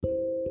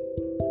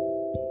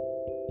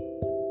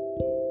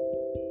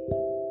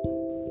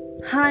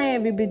Hi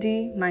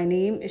everybody, my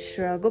name is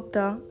Shreya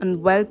Gupta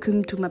and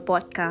welcome to my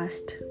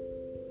podcast.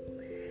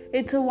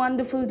 It's a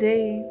wonderful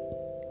day.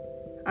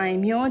 I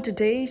am here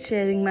today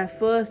sharing my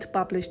first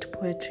published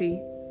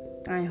poetry.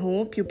 I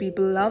hope you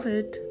people love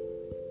it.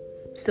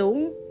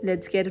 So,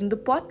 let's get into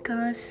the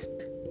podcast.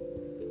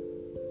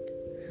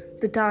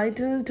 The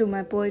title to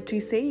my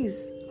poetry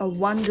says, A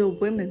Wonder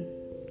Woman.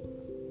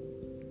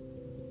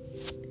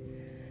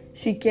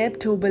 She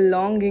kept her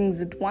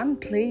belongings at one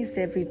place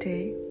every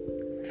day,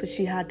 for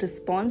she had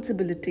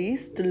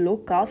responsibilities to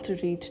look after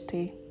each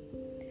day.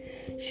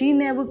 She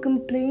never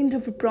complained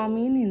of her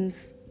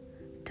prominence.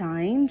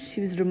 Times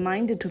she was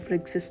reminded of her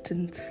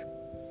existence.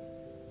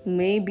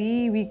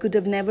 Maybe we could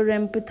have never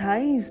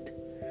empathized,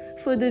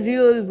 for the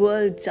real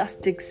world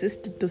just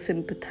existed to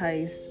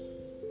sympathize.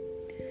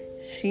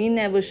 She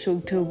never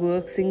shirked her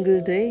work single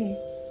day.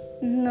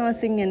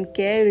 Nursing and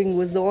caring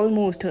was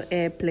almost her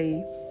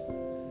airplay.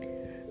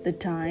 The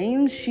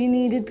times she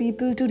needed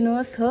people to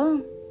nurse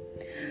her,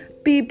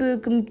 people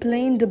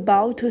complained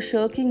about her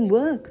shirking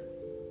work.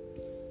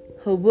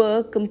 Her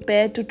work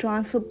compared to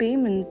transfer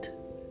payment,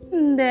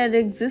 there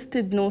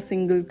existed no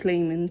single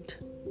claimant.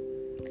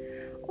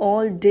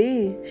 All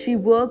day she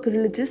worked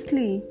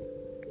religiously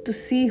to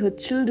see her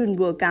children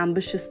work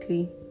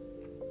ambitiously.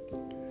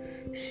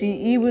 She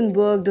even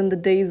worked on the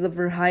days of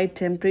her high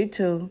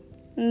temperature.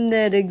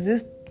 There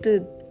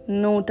existed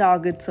no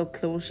targets or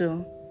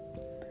closure.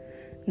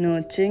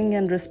 Nurturing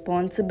and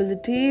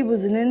responsibility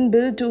was an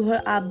inbuilt to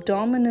her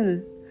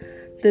abdominal,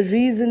 the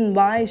reason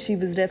why she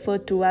was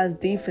referred to as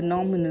the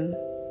phenomenal.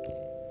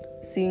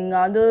 Seeing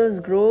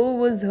others grow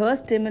was her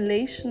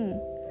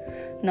stimulation.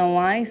 Now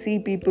I see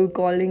people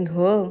calling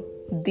her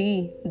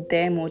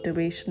their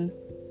motivation.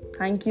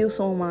 Thank you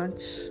so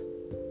much.